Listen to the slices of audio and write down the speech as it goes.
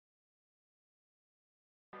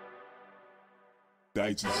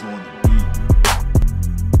Digits on the beat.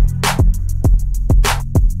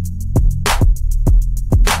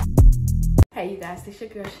 Hey you guys, it's your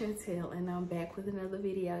girl Chantel and I'm back with another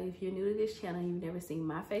video. If you're new to this channel and you've never seen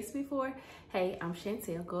my face before, hey, I'm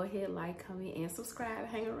Chantel. Go ahead, like, comment, and subscribe.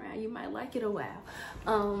 Hang around, you might like it a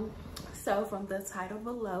while. So from the title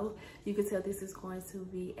below, you can tell this is going to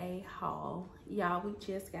be a haul. Y'all, we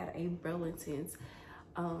just got a Burlington's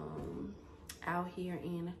out here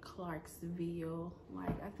in Clarksville.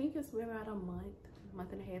 Like, I think it's been about a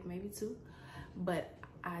month and a half, maybe two. But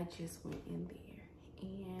I just went in there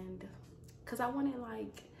and because I wanted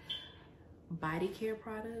like body care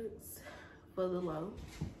products for the low,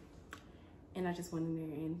 and I just went in there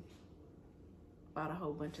and bought a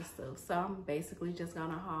whole bunch of stuff. So I'm basically just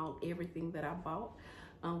gonna haul everything that I bought.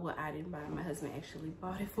 Well, I didn't buy it, my husband actually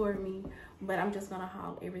bought it for me, but I'm just gonna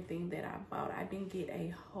haul everything that I bought. I didn't get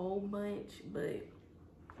a whole bunch, but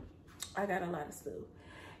I got a lot of stuff.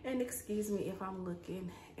 And excuse me if I'm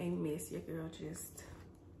looking a mess, your girl just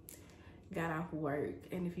got off work.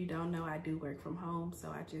 And if you don't know, I do work from home, so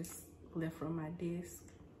I just left from my desk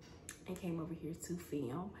and came over here to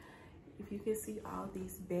film. If you can see all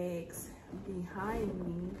these bags behind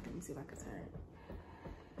me, let me see if I can turn.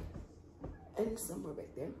 And there's somewhere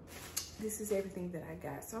back there. This is everything that I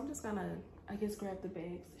got. So I'm just gonna, I guess, grab the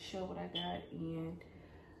bags, show what I got, and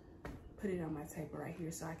put it on my table right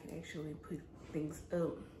here so I can actually put things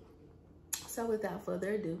up. So without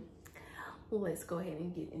further ado, let's go ahead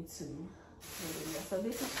and get into the video. So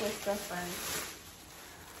this is just the first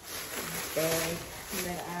bag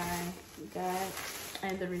that I got,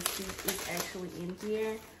 and the receipt is actually in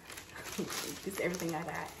here. This is everything I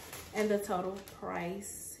got, and the total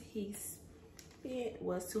price he spent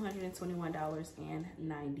was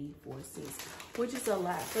 $221.94, which is a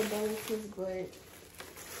lot for Burlington's, but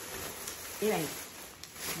it ain't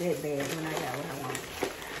that bad when I got what I wanted.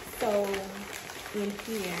 So in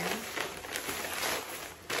here,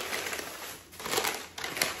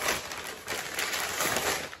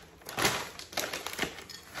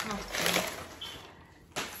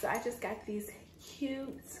 so I just got this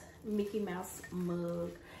cute Mickey Mouse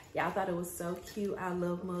mug. Y'all thought it was so cute. I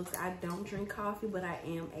love mugs. I don't drink coffee, but I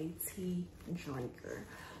am a tea drinker.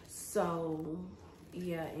 So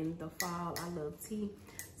yeah, in the fall, I love tea.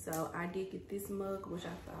 So I did get this mug, which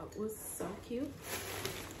I thought was so cute.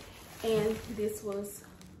 And this was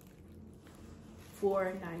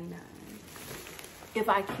 $4.99. If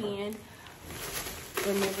I can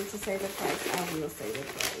remember to say the price, I will say the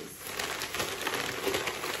price.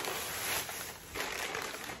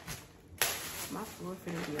 My floor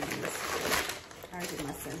finna be a mess. I get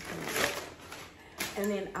my son from. And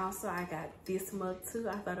then also I got this mug too.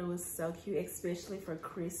 I thought it was so cute, especially for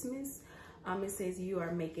Christmas. It says you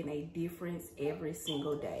are making a difference every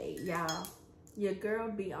single day. Y'all, your girl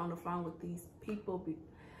be on the phone with these people,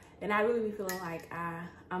 and I really be feeling like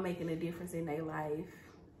I'm making a difference in their life,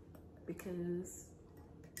 because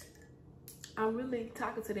I'm really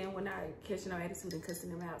talking to them when I catch no attitude and cussing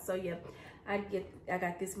them out. So yeah, I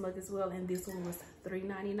got this mug as well, and this one was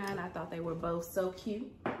 $3.99. I thought they were both so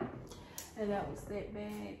cute. And that was that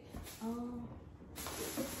bag.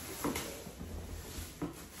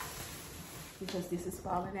 Because this is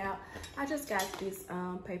falling out. I just got this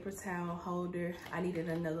paper towel holder. I needed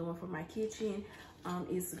another one for my kitchen.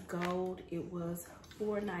 It's gold. It was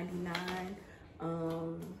 $4.99.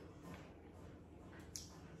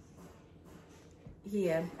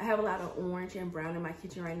 Yeah, I have a lot of orange and brown in my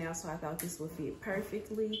kitchen right now, so I thought this would fit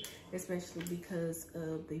perfectly, especially because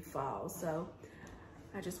of the fall. So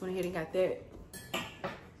I just went ahead and got that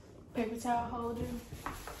paper towel holder.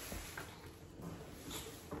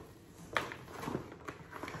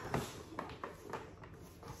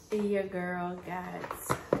 Your girl got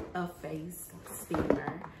a face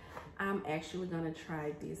steamer. I'm actually gonna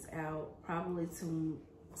try this out probably to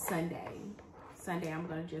Sunday. I'm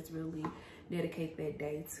gonna just really dedicate that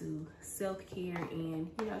day to self-care and,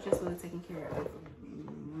 you know, just really taking care of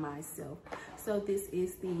myself. So this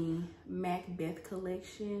is the Macbeth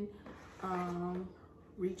collection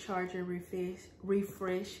recharge and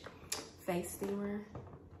refresh face steamer.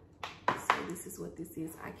 So this is what this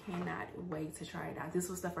is. I cannot wait to try it out. This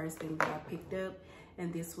was the first thing that I picked up,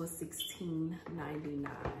 and this was $16.99.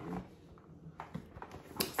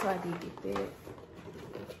 So I did get that.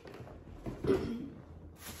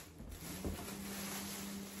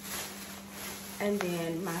 And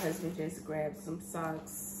then my husband just grabbed some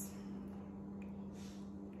socks.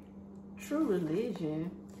 True Religion,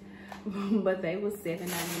 but they was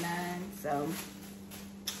 $7.99. So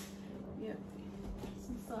yeah,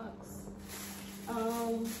 some socks.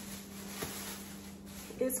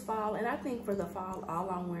 it's fall, and I think for the fall,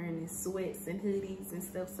 all I'm wearing is sweats and hoodies and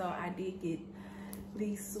stuff. So I did get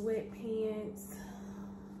these sweatpants.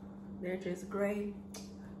 They're just gray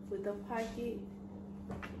with a pocket,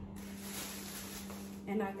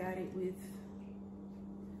 and I got it with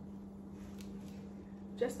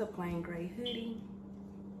just a plain gray hoodie.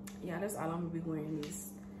 Yeah, that's all I'm gonna be wearing,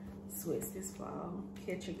 these sweats this fall.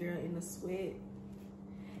 Catch a girl in a sweat.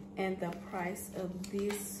 And the price of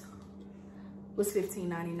this was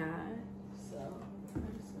 $15.99. So I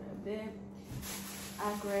just grabbed that.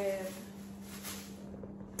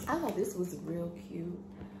 I thought this was real cute.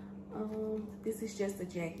 This is just a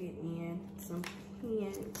jacket and some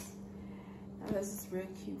pants. This is real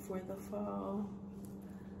cute for the fall.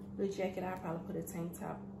 The jacket, I'll probably put a tank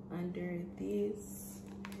top under this.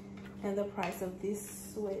 And the price of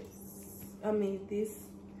this this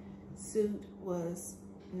suit was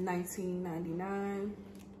 $19.99.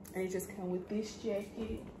 And it just comes with this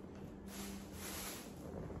jacket,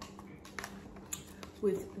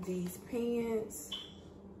 with these pants.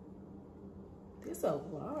 This is a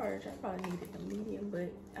large. I probably needed a medium,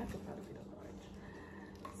 but I could probably get a large.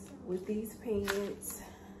 So with these pants,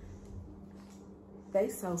 they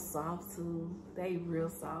so soft too. They real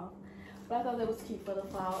soft. But I thought that was cute for the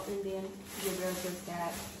fall. And then your girl just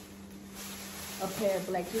got a pair of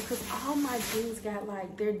black jeans, because all my jeans got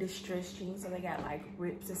like, they're distressed jeans, so they got like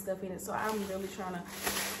rips and stuff in it. So I'm really trying to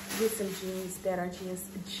get some jeans that are just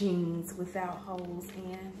jeans without holes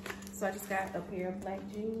in. So I just got a pair of black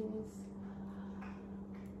jeans,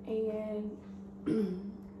 and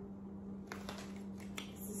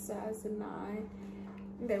it's a size 9.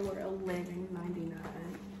 They were $11.99.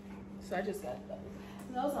 So I just got those.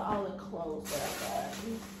 Those are all the clothes that I got.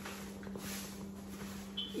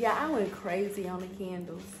 Yeah, I went crazy on the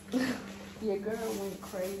candles. Your girl went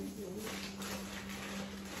crazy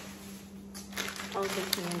on the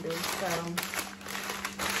candles. So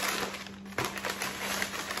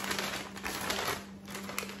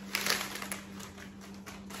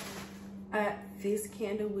this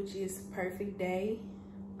candle, which is Perfect Day,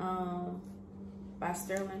 by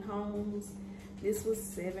Sterling Homes. This was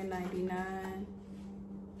 $7.99.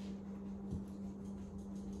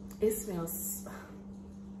 It smells,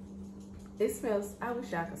 I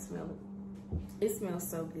wish I could smell it. It smells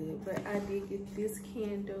so good, but I did get this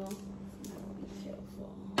candle. Be careful.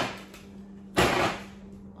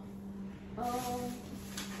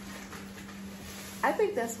 I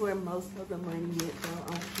think that's where most of the money went though,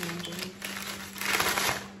 on candles.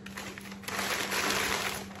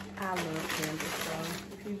 I love candles, so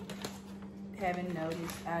if you haven't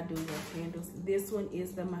noticed, I do love candles. This one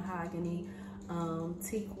is the mahogany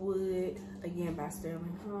teak wood, again by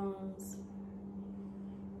Sterling Homes.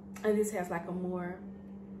 And this has like a more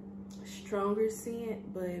stronger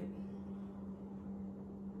scent, but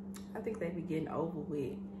I think they be getting over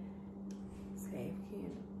with half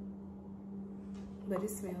candle. But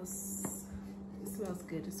it smells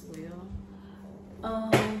good as well.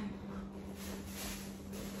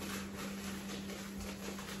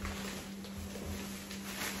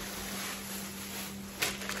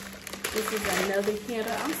 This is another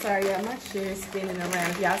candle. I'm sorry, y'all, my chair is spinning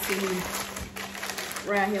around. Y'all see me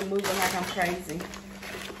around here moving like I'm crazy.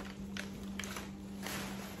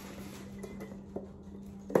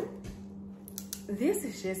 This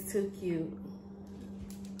is just too cute.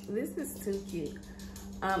 This is too cute.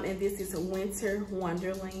 And this is a Winter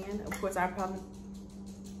Wonderland. Of course, I probably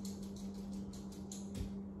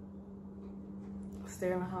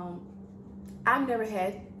Sterling Home. I've never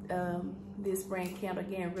had this brand candle.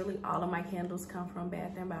 Again, really all of my candles come from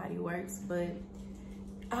Bath and Body Works, but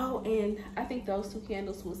oh, and I think those two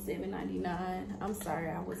candles was $7.99. I'm sorry,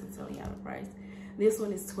 I wasn't telling y'all the price. This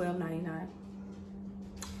one is $12.99.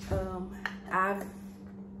 I've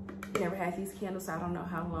never had these candles, so I don't know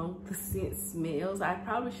how long the scent smells. I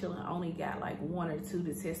probably should have only got like 1 or 2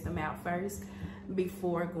 to test them out first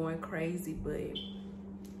before going crazy, but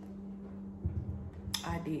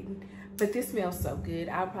I didn't. But this smells so good.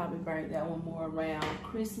 I'll probably burn that one more around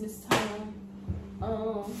Christmas time.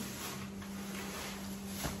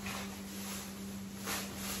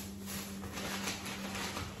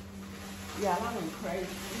 Yeah, I went crazy.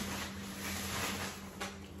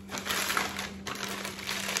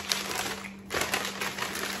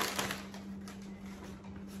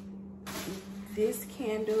 This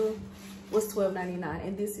candle was $12.99,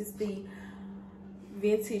 and this is the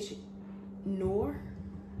Vintage Noir.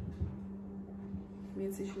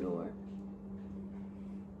 Vintage Noir.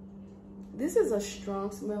 This is a strong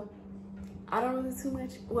smell. I don't really too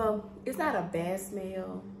much. Well, it's not a bad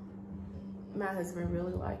smell. My husband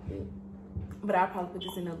really liked it, but I'll probably put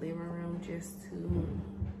this in the living room just to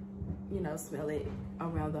you know, smell it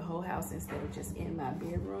around the whole house instead of just in my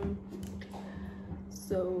bedroom.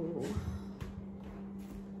 So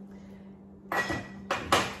I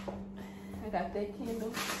got that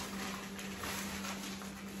candle.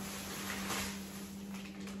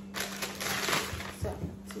 So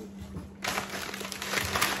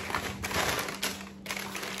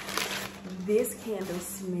this candle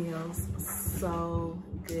smells so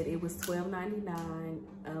good. It was $12.99.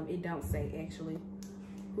 It don't say actually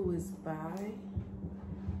who is by.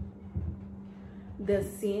 The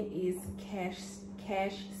scent is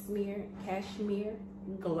cashmere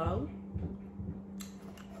glow,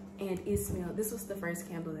 and it smelled. This was the first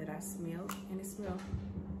candle that I smelled, and it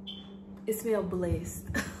smelled blessed.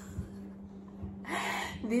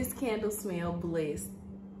 This candle smelled blessed.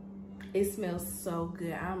 It smells so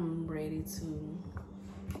good. I'm ready to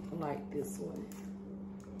light this one.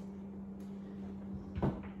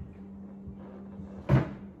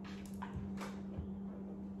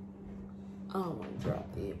 I don't want to drop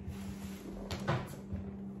it.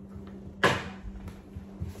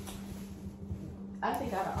 I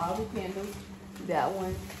think out of all the candles, that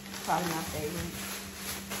one probably my favorite.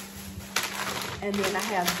 And then I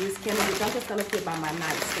have this candle, which I'm just gonna put by my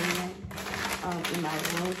nightstand in my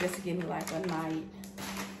room, just to give me like a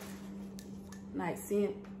night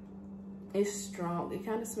scent. It's strong. It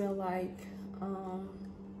kind of smells like,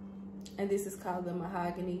 and this is called the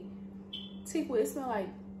mahogany teakwood. It smells like,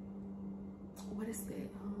 what is that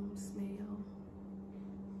smell?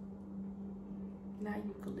 Not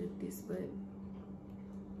eucalyptus, but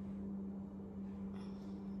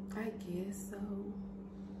I guess so.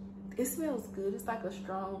 It smells good. It's like a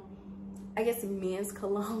strong, I guess, men's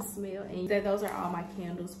cologne smell. And those are all my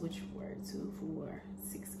candles, which were 2, 4,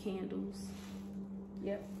 6 candles.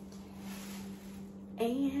 Yep.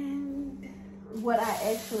 And what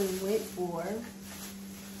I actually went for,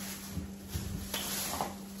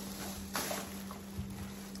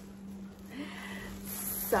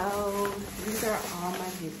 so these are all my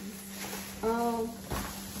goodies.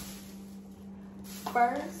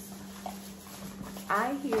 First,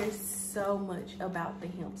 I hear so much about the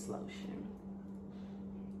hemp lotion,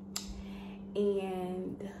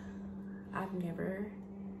 and I've never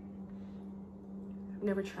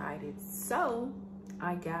tried it. So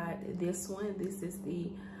I got this one. This is the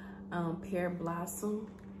Pear Blossom.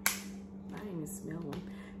 I didn't even smell one.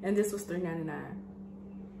 And this was $3.99.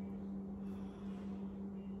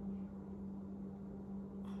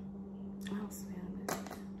 I don't smell it.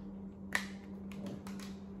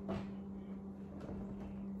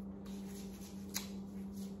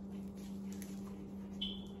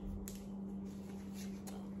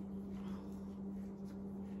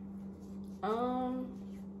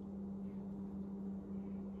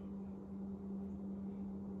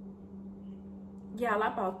 Yeah, I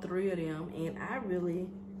bought 3 of them, and I really,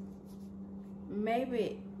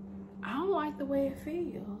 maybe, I don't like the way it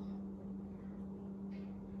feels.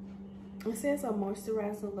 It says a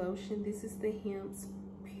moisturizer lotion. This is the Hemp's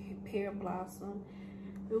Pear Blossom.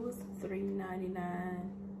 It was $3.99.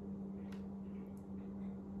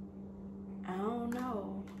 I don't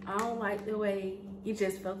know. I don't like the way it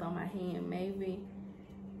just felt on my hand. Maybe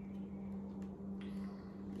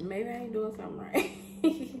I ain't doing something right.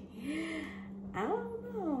 I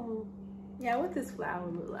don't know. Yeah, what this flower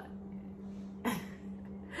look like?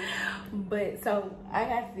 But so I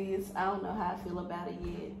got this. I don't know how I feel about it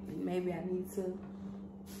yet. Maybe I need to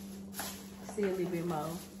see a little bit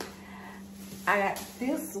more. I got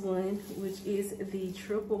this one, which is the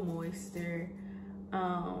Triple Moisture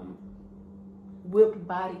whipped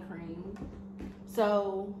body cream.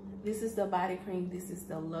 So this is the body cream, this is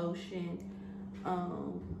the lotion.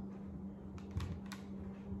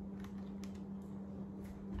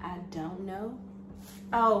 I don't know.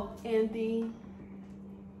 Oh, and the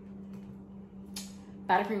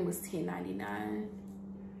body cream was $10.99.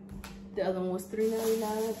 The other one was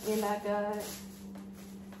 $3.99, and I got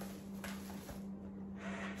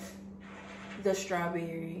the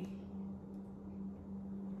strawberry.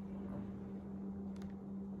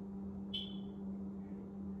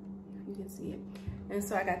 You can see it. And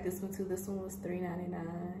so I got this one too. This one was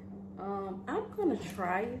 $3.99. I'm gonna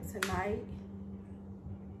try it tonight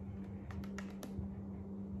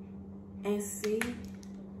and see.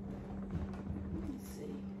 Let's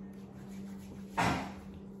see.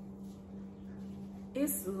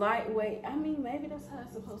 It's lightweight. I mean, maybe that's how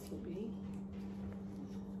it's supposed to be.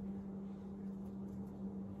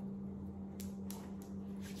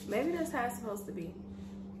 Maybe that's how it's supposed to be.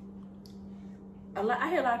 I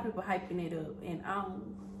hear a lot of people hyping it up, and I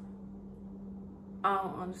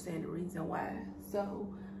don't understand the reason why. So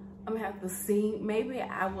I'm gonna have to see. Maybe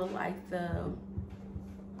I would like the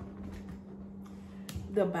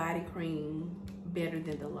body cream better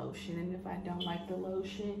than the lotion. And if I don't like the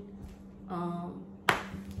lotion,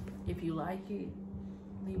 if you like it,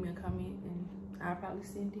 leave me a comment and I'll probably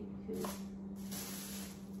send it, because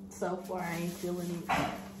so far I ain't feeling it.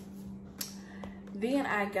 Then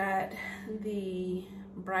I got the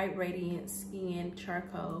Bright Radiant Skin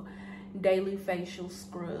Charcoal Daily Facial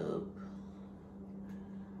Scrub.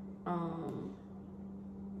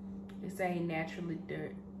 It's a naturally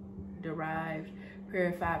derived,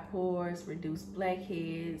 purified pores, reduce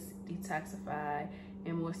blackheads, detoxify,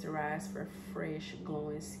 and moisturize for fresh,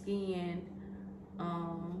 glowing skin.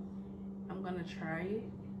 I'm gonna try it.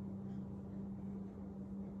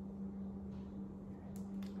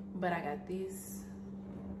 But I got this.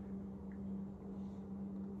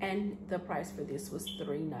 And the price for this was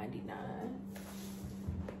 $3.99.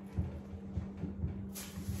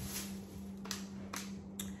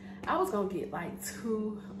 I was gonna get like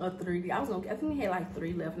 2 or 3. I think we had like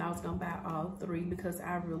 3 left, and I was gonna buy all 3 because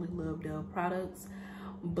I really love Dove products.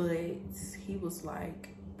 But he was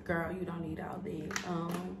like, girl, you don't need all that.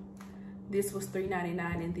 This was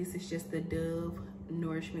 $3.99, and this is just the Dove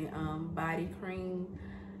Nourishment body cream.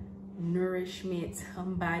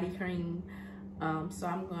 Body cream. So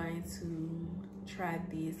I'm going to try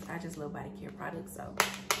this. I just love body care products, so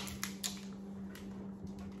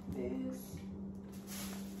this.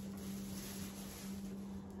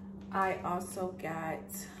 I also got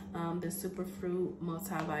the Superfruit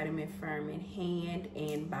Multivitamin Firming Hand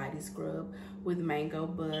and Body Scrub with mango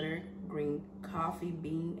butter, green coffee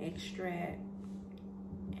bean extract,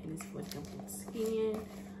 and it's for dimpled skin.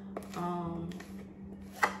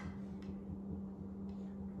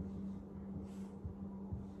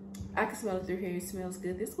 I can smell it through here. It smells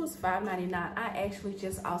good. This was $5.99. I actually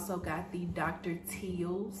just also got the Dr.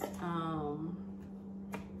 Teal's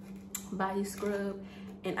body scrub,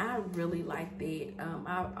 and I really like that.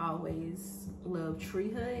 I've always loved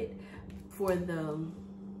Tree Hut for the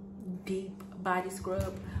deep body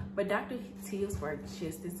scrub, but Dr. Teal's works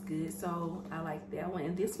just as good, so I like that one.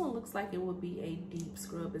 And this one looks like it would be a deep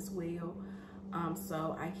scrub as well,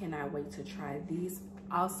 so I cannot wait to try these.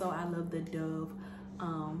 Also, I love the Dove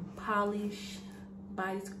Polish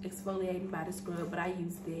exfoliating body scrub, but I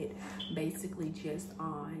use that basically just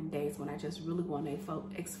on days when I just really want to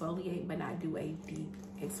exfoliate but not do a deep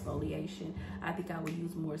exfoliation. I think I would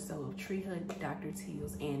use more so of Tree Hut, Dr.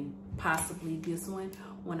 Teal's, and possibly this one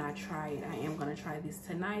when I try it. I am going to try this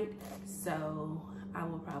tonight, so I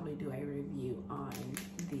will probably do a review on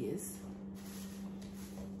this.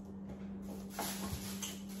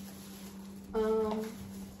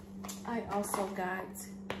 I also got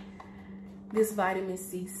this vitamin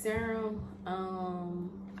C serum.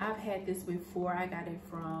 I've had this before. I got it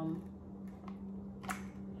from,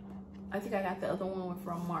 I think I got the other one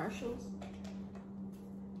from Marshall's.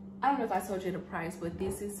 I don't know if I told you the price, but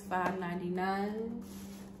this is $5.99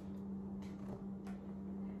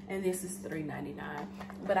 and this is $3.99.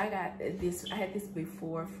 But I got this, I had this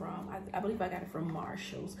before from, I believe I got it from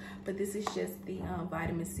Marshall's, but this is just the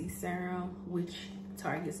vitamin C serum, which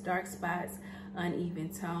targets dark spots, uneven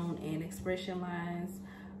tone, and expression lines.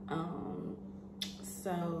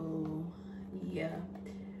 So yeah,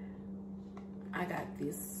 I got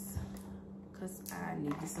this because I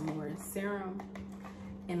needed some more serum,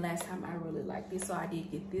 and last time I really liked this, so I did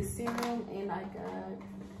get this serum. And I got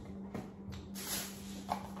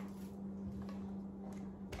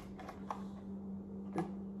the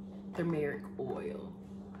turmeric oil,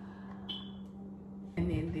 and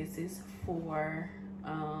then this is for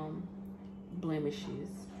blemishes,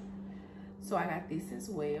 so I got this as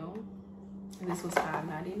well. This was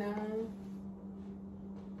 $5.99.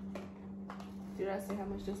 Did I say how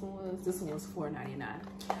much this one was? This one was $4.99.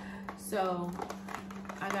 So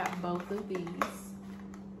I got both of these.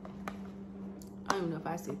 I don't know if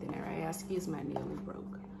I said that right. Excuse my nail, it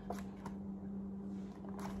broke.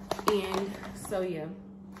 And so yeah,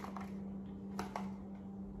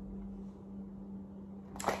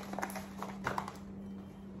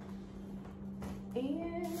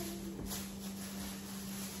 and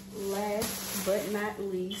last but not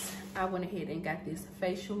least, I went ahead and got this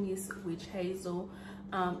facial mist witch hazel.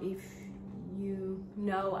 If you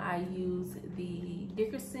know, I use the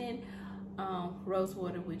Dickerson rose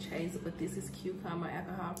water witch hazel, but this is cucumber,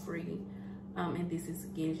 alcohol free, and this is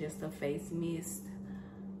again just a face mist.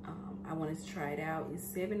 I wanted to try it out. It's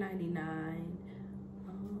 $7.99,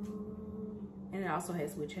 and it also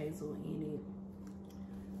has witch hazel in it.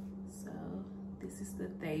 So this is the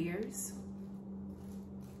Thayer's,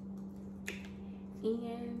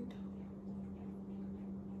 and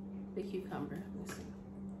The cucumber. Let's see.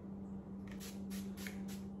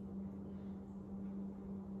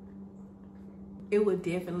 It would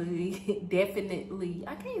definitely.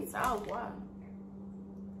 I can't talk. Why?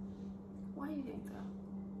 Why you can't talk?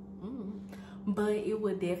 But it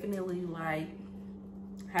would definitely like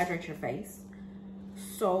hydrate your face.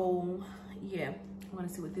 So yeah, I want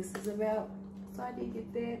to see what this is about. So I did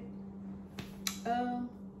get that.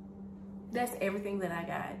 That's everything that I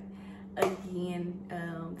got. Again,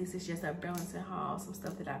 this is just a Burlington haul, some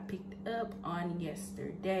stuff that I picked up on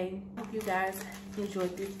yesterday. Hope you guys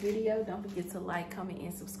enjoyed this video. Don't forget to like, comment,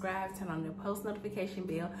 and subscribe. Turn on the post notification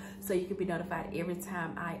bell so you can be notified every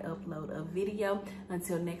time I upload a video.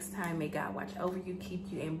 Until next time, may God watch over you,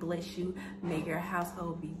 keep you, and bless you. May your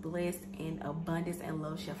household be blessed, and abundance and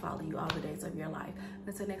love shall follow you all the days of your life.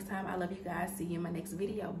 Until next time, I love you guys. See you in my next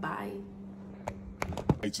video. Bye.